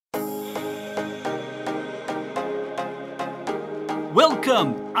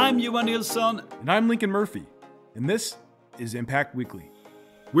Welcome! I'm Johan Nilsson. And I'm Lincoln Murphy. And this is Impact Weekly.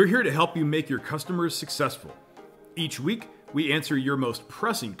 We're here to help you make your customers successful. Each week, we answer your most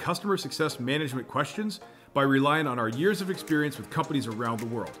pressing customer success management questions by relying on our years of experience with companies around the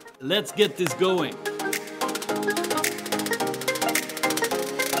world. Let's get this going.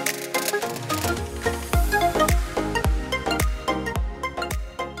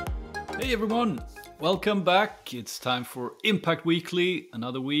 Hey everyone, welcome back. It's time for Impact Weekly.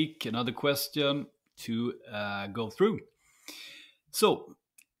 Another week, another question to go through. So,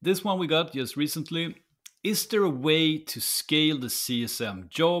 this one we got just recently. Is there a way to scale the CSM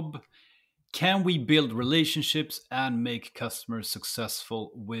job? Can we build relationships and make customers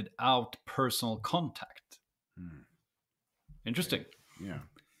successful without personal contact? Interesting. Yeah.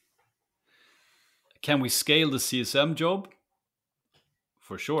 Can we scale the CSM job?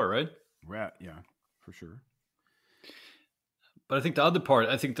 For sure, right? Yeah, for sure. But I think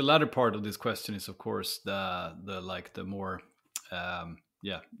the latter part of this question is, of course, the more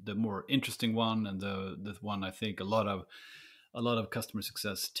interesting one, and the one I think a lot of customer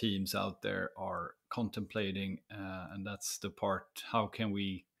success teams out there are contemplating, and that's the part. What can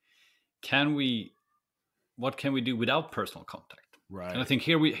we do without personal contact? Right. And I think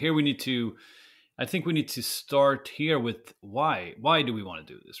we need to start here with why do we want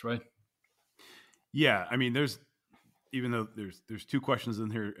to do this, right? Yeah, I mean, there's two questions in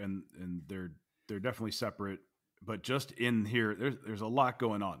here, and they're definitely separate, but just in here, there's a lot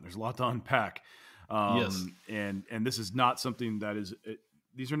going on. There's a lot to unpack. Yes. And this is not something that is.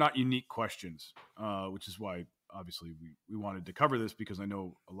 These are not unique questions, which is why obviously we wanted to cover this, because I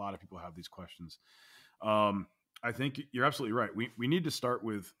know a lot of people have these questions. I think you're absolutely right. We need to start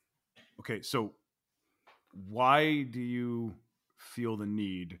with, okay, so why do you feel the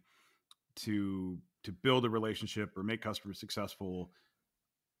need to build a relationship or make customers successful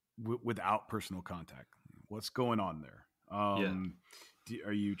without personal contact? What's going on there? Are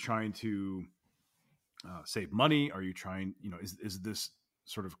you trying to save money? Are you trying, is this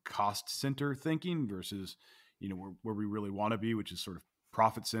sort of cost center thinking versus, where we really want to be, which is sort of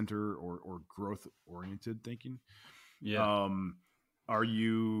profit center or growth oriented thinking? Yeah. Are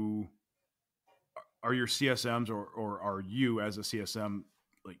your CSMs or are you as a CSM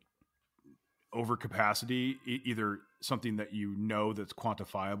like over capacity, either something that that's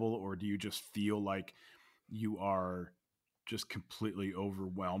quantifiable, or do you just feel like you are just completely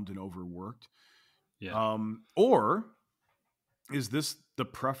overwhelmed and overworked? Yeah. Or is this the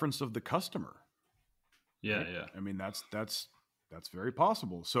preference of the customer? Yeah. Right? Yeah. I mean, that's very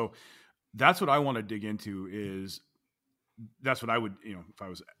possible. So that's what I want to dig into. That's what I would, if I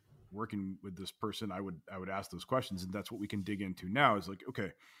was working with this person, I would ask those questions, and that's what we can dig into now. Is like,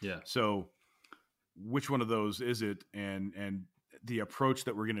 okay, Yeah. so which one of those is it? And the approach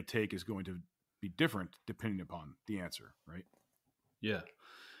that we're going to take is going to be different depending upon the answer, right? Yeah.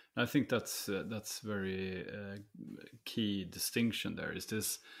 I think that's very key distinction there. Is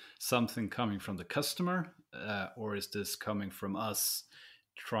this something coming from the customer, or is this coming from us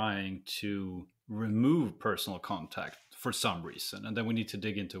trying to remove personal contact for some reason? And then we need to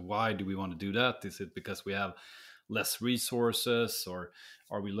dig into, why do we want to do that? Is it because we have less resources, or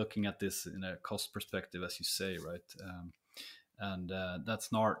are we looking at this in a cost perspective, as you say, right?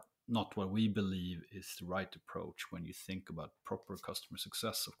 That's not what we believe is the right approach when you think about proper customer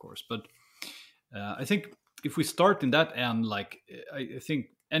success, of course. But I think if we start in that end, I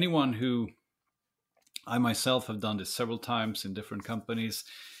think I myself have done this several times in different companies.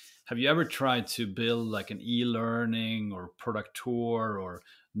 Have you ever tried to build like an e-learning or product tour or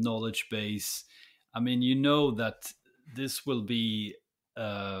knowledge base? I mean, that this will be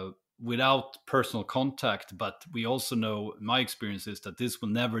without personal contact, but we also know, my experience is that this will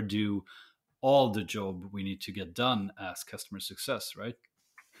never do all the job we need to get done as customer success, right?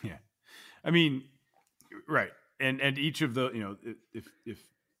 Yeah. I mean, right. And each of the, if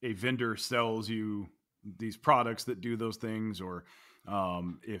a vendor sells you these products that do those things, or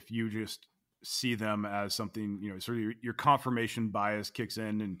if you just see them as something, sort of your confirmation bias kicks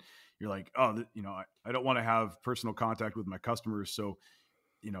in, and you're like, oh, I don't want to have personal contact with my customers. So,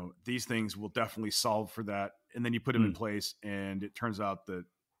 these things will definitely solve for that. And then you put them in place, and it turns out that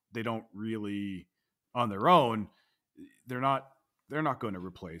they don't really, on their own, they're not going to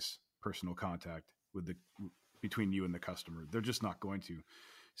replace personal contact between you and the customer. They're just not going to.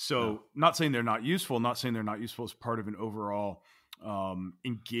 So not saying they're not useful, as part of an overall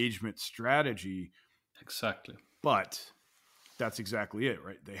engagement strategy. Exactly. But that's exactly it,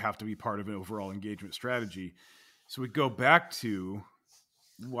 right? They have to be part of an overall engagement strategy. So we go back to,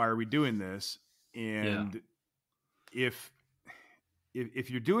 why are we doing this? And if if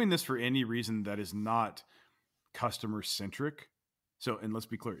you're doing this for any reason that is not customer centric, so, and let's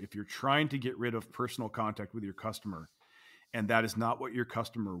be clear, if you're trying to get rid of personal contact with your customer and that is not what your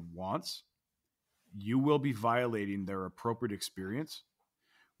customer wants, you will be violating their appropriate experience,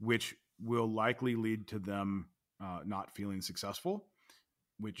 which will likely lead to them not feeling successful,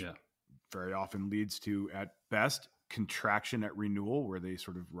 which very often leads to, at best, contraction at renewal, where they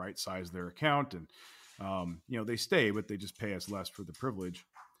sort of right size their account and they stay, but they just pay us less for the privilege,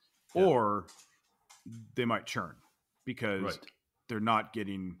 or they might churn because they're not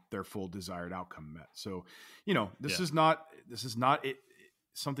getting their full desired outcome met. So, this is not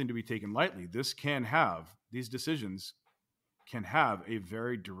something to be taken lightly. These decisions can have a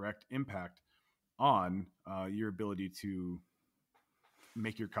very direct impact on your ability to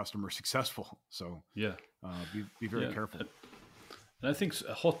make your customer successful. So be very careful. And I think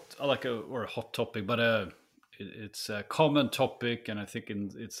a hot topic, but it's a common topic, and I think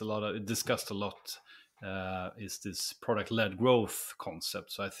it's discussed a lot. Is this product-led growth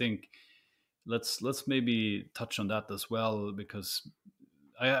concept? So I think let's maybe touch on that as well, because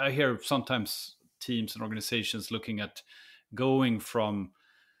I hear sometimes teams and organizations looking at going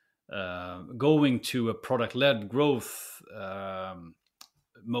to a product-led growth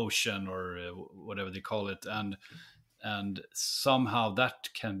motion, or whatever they call it, and somehow that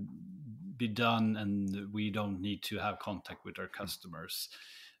can be done, and we don't need to have contact with our customers.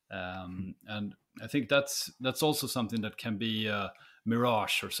 And I think that's also something that can be a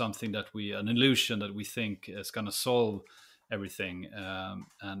mirage, or something an illusion that we think is going to solve everything.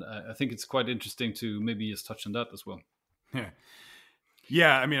 And I think it's quite interesting to maybe just touch on that as well.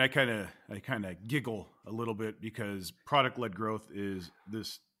 Yeah. I mean, I kind of giggle a little bit, because product-led growth is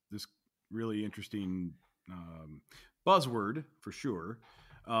this really interesting buzzword for sure.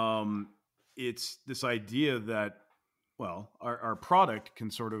 It's this idea that, well, our product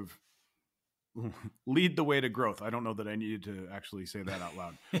can sort of lead the way to growth. I don't know that I needed to actually say that out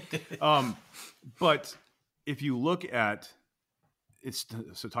loud. But if you look at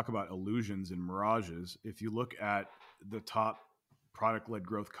talk about illusions and mirages. If you look at the top product-led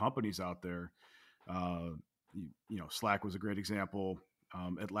growth companies out there, Slack was a great example.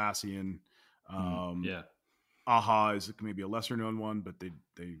 Atlassian, Aha is maybe a lesser known one, but they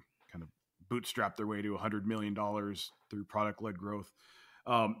kind of bootstrapped their way to $100 million through product-led growth.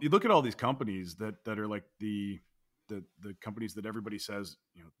 You look at all these companies that are like the companies that everybody says,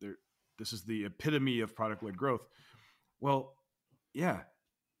 this is the epitome of product-led growth. Well, yeah,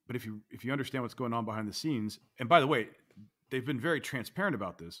 but if you understand what's going on behind the scenes, and by the way, they've been very transparent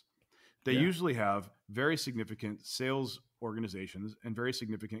about this. They usually have very significant sales organizations and very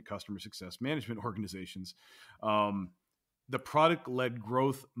significant customer success management organizations. The product-led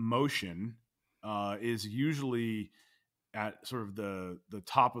growth motion is usually at sort of the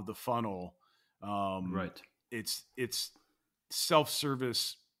top of the funnel. Right. It's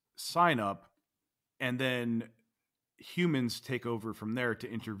self-service sign up, and then humans take over from there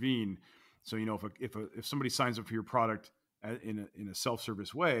to intervene. So, if somebody signs up for your product in a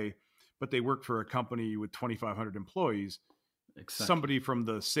self-service way, but they work for a company with 2,500 employees, somebody from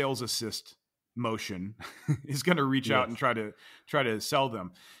the sales assist motion is going to reach out and try to sell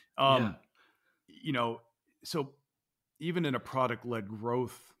them. So even in a product-led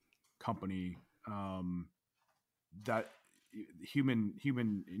growth company, that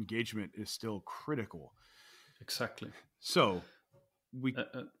human engagement is still critical. Exactly. So you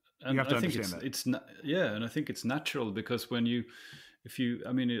have to understand that. It's not, and I think it's natural, because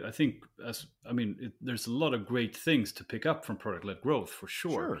there's a lot of great things to pick up from product-led growth, for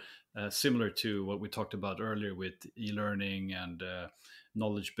sure. Similar to what we talked about earlier with e-learning and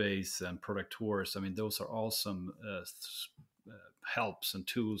knowledge base and product tours. I mean, those are awesome helps and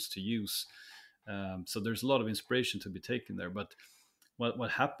tools to use. So there's a lot of inspiration to be taken there. But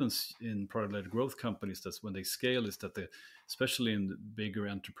what happens in product-led growth companies, that's when they scale, is that especially in the bigger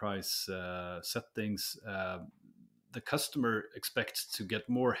enterprise settings, the customer expects to get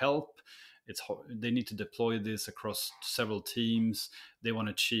more help. They need to deploy this across several teams. They want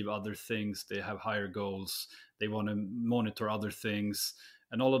to achieve other things. They have higher goals. They want to monitor other things.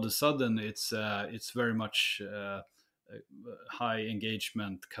 And all of a sudden, it's very much high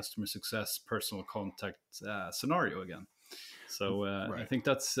engagement, customer success, personal contact scenario again. So I think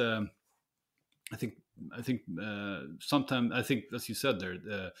that's. Sometimes, as you said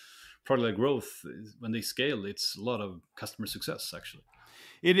there, product-led growth, when they scale, it's a lot of customer success, actually.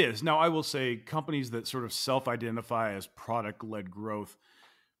 It is. Now, I will say companies that sort of self-identify as product-led growth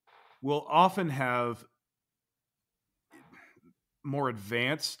will often have more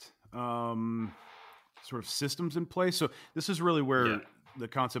advanced sort of systems in place. So this is really where Yeah. the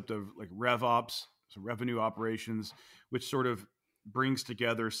concept of like RevOps, so revenue operations, which sort of brings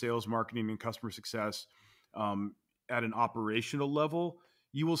together sales, marketing, and customer success at an operational level.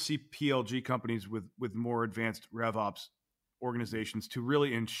 You will see PLG companies with more advanced RevOps organizations to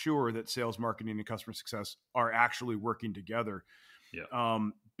really ensure that sales, marketing, and customer success are actually working together. Yeah.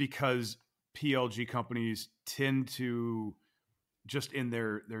 Because PLG companies tend to, just in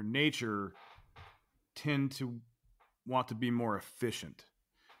their nature, tend to want to be more efficient,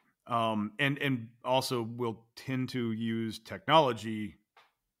 and also will tend to use technology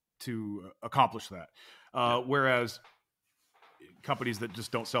to accomplish that. Yeah. Whereas companies that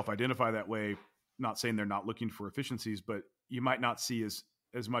just don't self-identify that way, not saying they're not looking for efficiencies, but you might not see as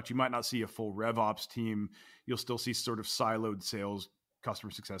much. You might not see a full RevOps team. You'll still see sort of siloed sales,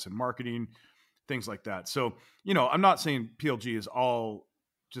 customer success, and marketing, things like that. So, I'm not saying PLG is all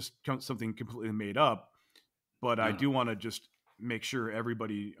just something completely made up, but I No. do want to just make sure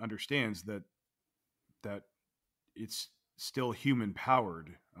everybody understands that it's still human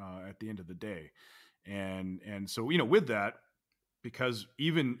powered at the end of the day. And so, with that, because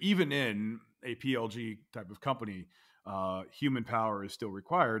even in a PLG type of company, human power is still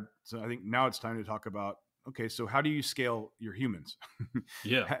required. So I think now it's time to talk about, okay, so how do you scale your humans?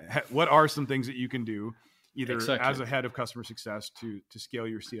 Yeah. What are some things that you can do, either Exactly. as a head of customer success to scale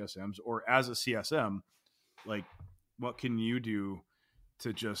your CSMs, or as a CSM, like what can you do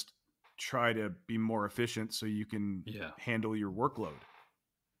to just try to be more efficient so you can Yeah. handle your workload?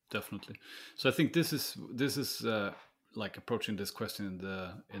 Definitely. So I think this is like approaching this question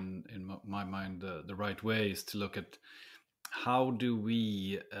in my mind, the right way is to look at how do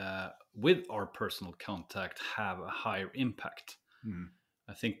we with our personal contact have a higher impact. Mhm.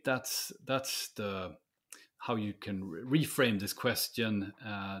 I think that's the how you can reframe this question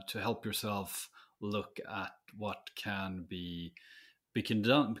to help yourself look at what can be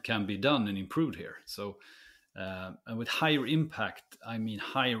done and improved here. So and with higher impact, I mean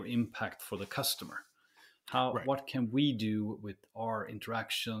higher impact for the customer. Right. What can we do with our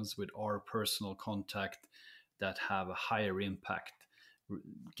interactions, with our personal contact, that have a higher impact,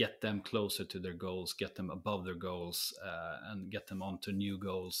 get them closer to their goals, get them above their goals, and get them onto new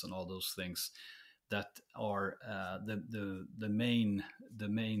goals and all those things that are the main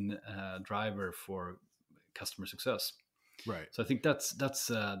driver for customer success. Right. So I think that's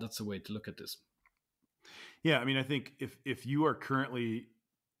a way to look at this. Yeah. I mean, I think if you are currently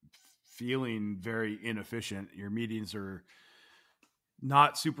feeling very inefficient, your meetings are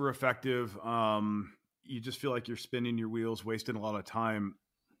not super effective, you just feel like you're spinning your wheels, wasting a lot of time,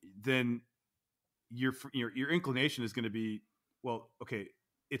 then your inclination is going to be, well, okay,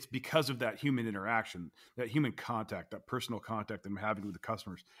 it's because of that human interaction, that human contact, that personal contact that I'm having with the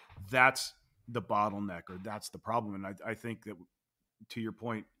customers. That's the bottleneck, or that's the problem. And I think that, to your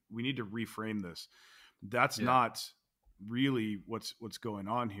point, we need to reframe this. That's Yeah. not really what's going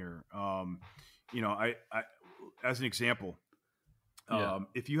on here. I as an example, Yeah.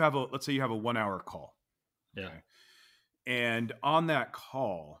 if you let's say you have a 1 hour call, Yeah. okay, and on that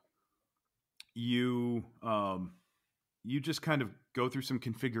call, you just kind of go through some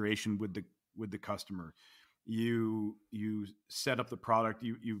configuration with the customer. You set up the product.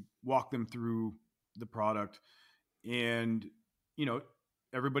 You walk them through the product, and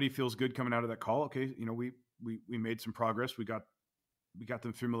everybody feels good coming out of that call. Okay, we made some progress. We got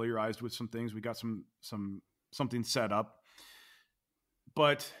them familiarized with some things. We got something set up.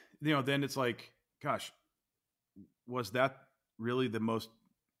 But then it's like, gosh, was that really the most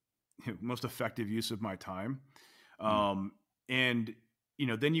effective use of my time? And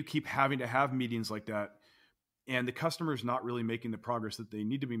then you keep having to have meetings like that, and the customer is not really making the progress that they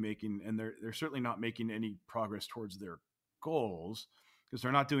need to be making, and they're certainly not making any progress towards their goals, because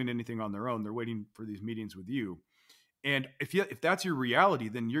they're not doing anything on their own. They're waiting for these meetings with you. And if that's your reality,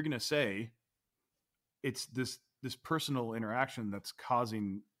 then you're going to say it's this personal interaction that's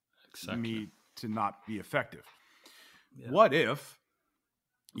causing me to not be effective. Yeah. What if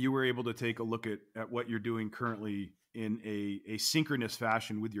you were able to take a look at what you're doing currently in a synchronous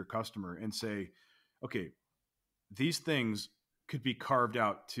fashion with your customer and say, okay, these things could be carved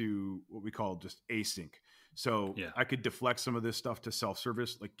out to what we call just async. So I could deflect some of this stuff to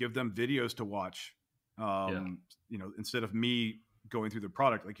self-service, like give them videos to watch. Instead of me going through the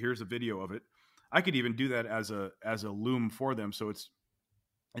product, like here's a video of it. I could even do that as a loom for them. So it's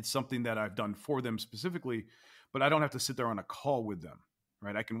something that I've done for them specifically, but I don't have to sit there on a call with them,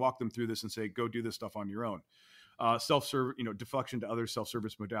 right? I can walk them through this and say, go do this stuff on your own. Self-serve, deflection to other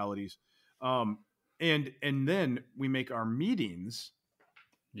self-service modalities. And then we make our meetings,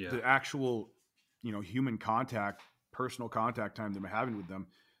 the actual human contact, personal contact time that I'm having with them,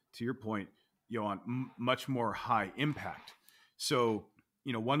 to your point, Johan, much more high impact. So,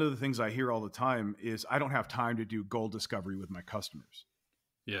 one of the things I hear all the time is I don't have time to do goal discovery with my customers.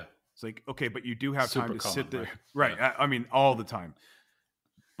 Yeah. It's like, okay, but you do have Super time to common, sit there. right? Right. Yeah. I mean, all the time,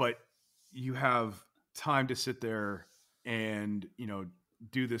 but you have time to sit there and,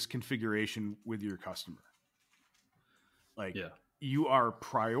 do this configuration with your customer. Like, Yeah. you are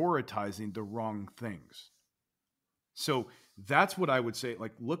prioritizing the wrong things. So that's what I would say.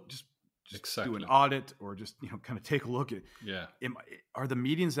 Like, look, just do an Exactly. audit, or just, kind of take a look at, Yeah. are the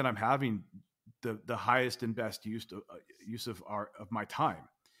meetings that I'm having the highest and best use of my time?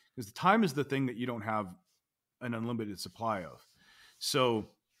 Because the time is the thing that you don't have an unlimited supply of.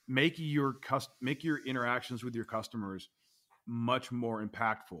 So make your interactions with your customers much more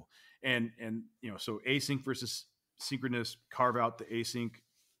impactful. And so async versus synchronous, carve out the async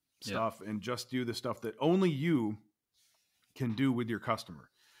stuff and just do the stuff that only you can do with your customer.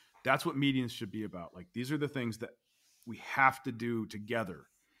 That's what meetings should be about. Like, these are the things that we have to do together.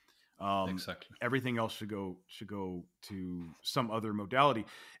 Exactly. Everything else should go to some other modality.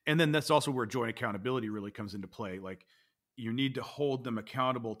 And then that's also where joint accountability really comes into play. Like, you need to hold them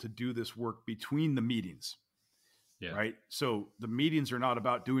accountable to do this work between the meetings. Yeah. Right. So the meetings are not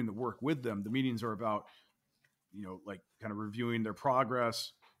about doing the work with them. The meetings are about, like, kind of reviewing their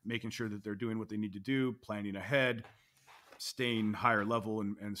progress, making sure that they're doing what they need to do, planning ahead, staying higher level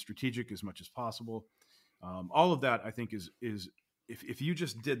and strategic as much as possible. All of that, I think, is if you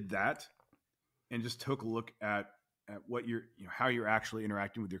just did that and just took a look at what how you're actually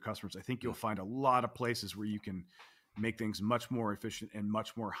interacting with your customers, I think you'll find a lot of places where you can make things much more efficient and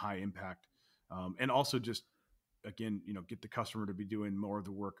much more high impact. And also just, again, get the customer to be doing more of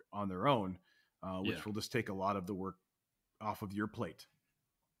the work on their own, which will just take a lot of the work off of your plate.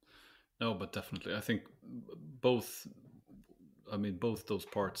 No, but definitely, I think both. I mean, both those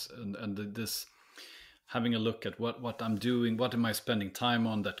parts, and this having a look at what I'm doing, what am I spending time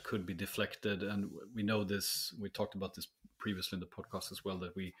on that could be deflected, and we know this. We talked about this previously in the podcast as well,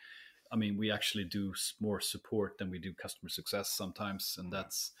 that we actually do more support than we do customer success sometimes, and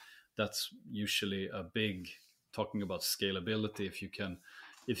that's usually a big, talking about scalability. If you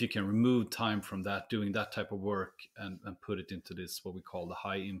can remove time from that, doing that type of work, and put it into this, what we call the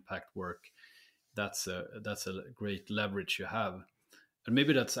high impact work, that's a great leverage you have. And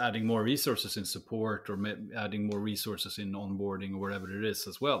maybe that's adding more resources in support, or adding more resources in onboarding, or whatever it is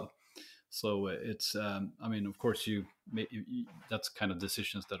as well. So it's of course, that's kind of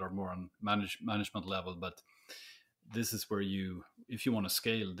decisions that are more on management level, but this is where if you want to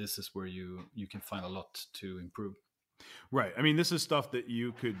scale, this is where you can find a lot to improve. Right. I mean, this is stuff that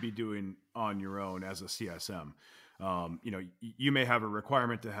you could be doing on your own as a CSM. You may have a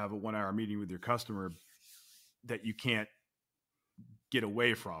requirement to have a 1 hour meeting with your customer that you can't get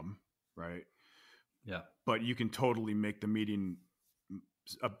away from, right? Yeah. But you can totally make the meeting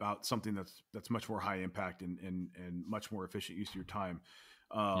about something that's much more high impact and much more efficient use of your time.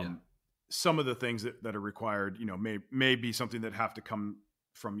 Some of the things that are required, may be something that have to come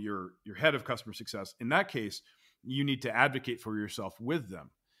from your head of customer success. In that case, you need to advocate for yourself with them.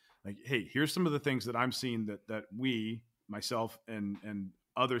 Like, hey, here's some of the things that I'm seeing that we, myself and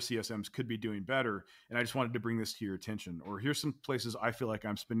other CSMs could be doing better. And I just wanted to bring this to your attention. Or here's some places I feel like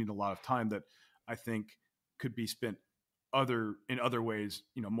I'm spending a lot of time that I think could be spent in other ways,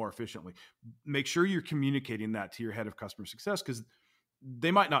 more efficiently. Make sure you're communicating that to your head of customer success, because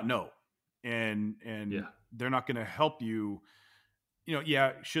they might not know. And they're not going to help you.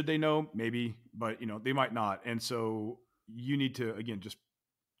 Should they know? Maybe, but they might not. And so you need to, again, just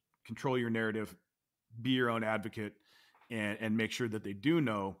control your narrative, be your own advocate, and make sure that they do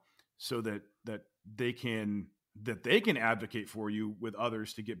know, so that they can advocate for you with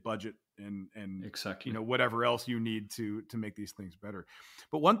others to get budget and exactly, whatever else you need to make these things better.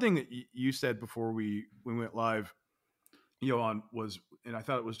 But one thing that you said before we went live, Johan, was, and I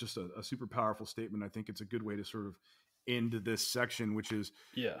thought it was just a super powerful statement. I think it's a good way to sort of end this section, which is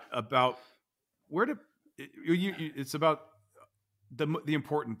about where to. It's about the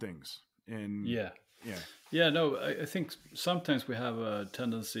important things. And no, I think sometimes we have a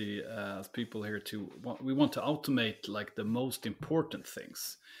tendency as people here we want to automate like the most important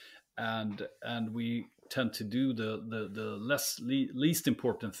things, and we tend to do the least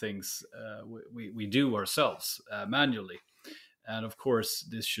important things we do ourselves manually. And of course,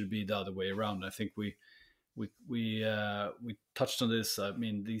 this should be the other way around. I think we touched on this. I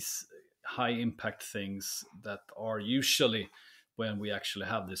mean, these high impact things that are usually when we actually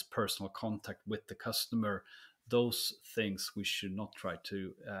have this personal contact with the customer, those things we should not try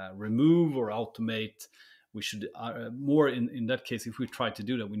to remove or automate. We should more in that case, if we try to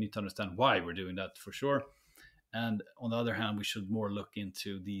do that, we need to understand why we're doing that for sure. And on the other hand, we should more look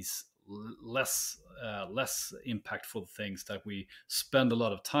into these less impactful things that we spend a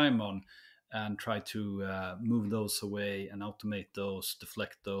lot of time on, and try to move those away and automate those,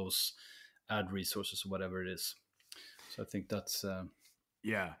 deflect those, add resources, or whatever it is. So I think that's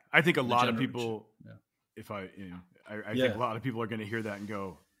I think a lot of people, if I think a lot of people are going to hear that and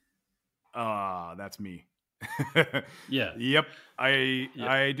go, that's me. Yep.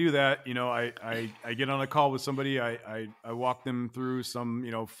 I do that. I get on a call with somebody. I walk them through some,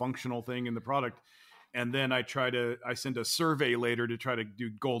 functional thing in the product. And then I send a survey later to try to do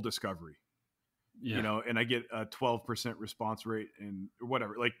goal discovery, and I get a 12% response rate and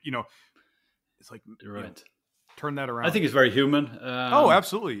whatever, it's like, you're right. Turn that around. I think it's very human. Oh,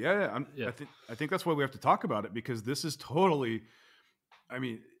 absolutely. Yeah. I think that's why we have to talk about it, because this is totally,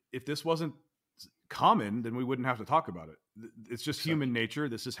 if this wasn't common, then we wouldn't have to talk about it. It's just human nature.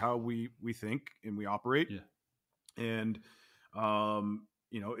 This is how we think and we operate. And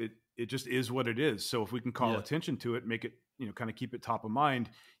it just is what it is. So if we can call attention to it, make it, kind of keep it top of mind,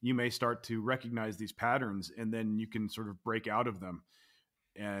 you may start to recognize these patterns, and then you can sort of break out of them.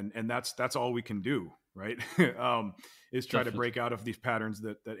 And that's all we can do, right? Is try to break out of these patterns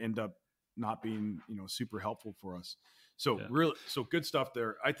that end up not being, super helpful for us. So so good stuff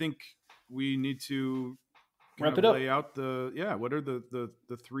there. I think we need to wrap it up. Lay out what are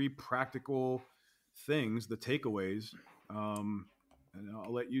the three practical things, the takeaways, and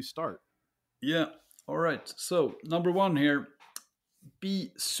I'll let you start. Yeah. All right. So number one here,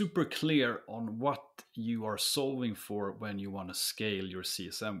 be super clear on what you are solving for when you want to scale your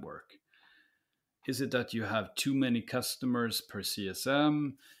CSM work. Is it that you have too many customers per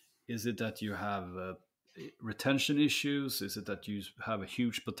CSM? Is it that you have retention issues? Is it that you have a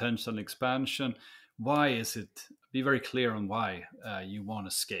huge potential expansion? Why is it? Be very clear on why you want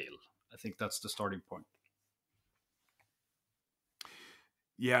to scale. I think that's the starting point.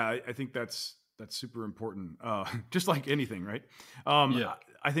 Yeah, I think that's super important. Just like anything, right?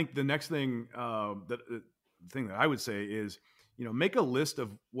 I think the next thing the thing that I would say is, make a list of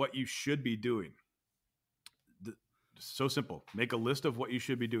what you should be doing. So simple. Make a list of what you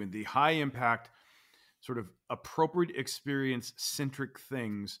should be doing. The high impact, sort of appropriate experience centric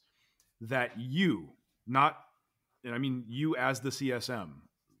things that you as the CSM,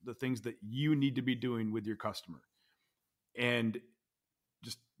 the things that you need to be doing with your customer, and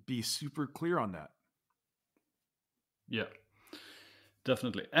just be super clear on that. Yeah,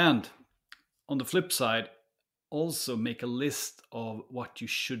 definitely. And on the flip side, also make a list of what you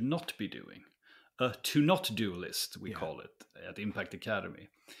should not be doing. A to not do list, we call it at Impact Academy.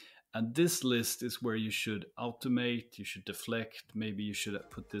 And this list is where you should automate, you should deflect, maybe you should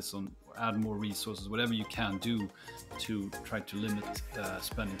put this on, add more resources, whatever you can do to try to limit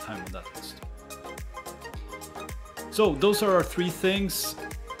spending time on that list. So those are our three things.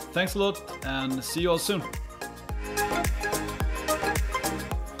 Thanks a lot, and see you all soon.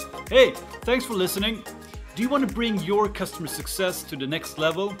 Hey, thanks for listening. Do you want to bring your customer success to the next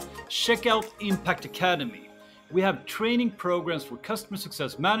level? Check out Impact Academy. We have training programs for customer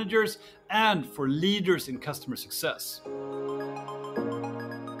success managers and for leaders in customer success.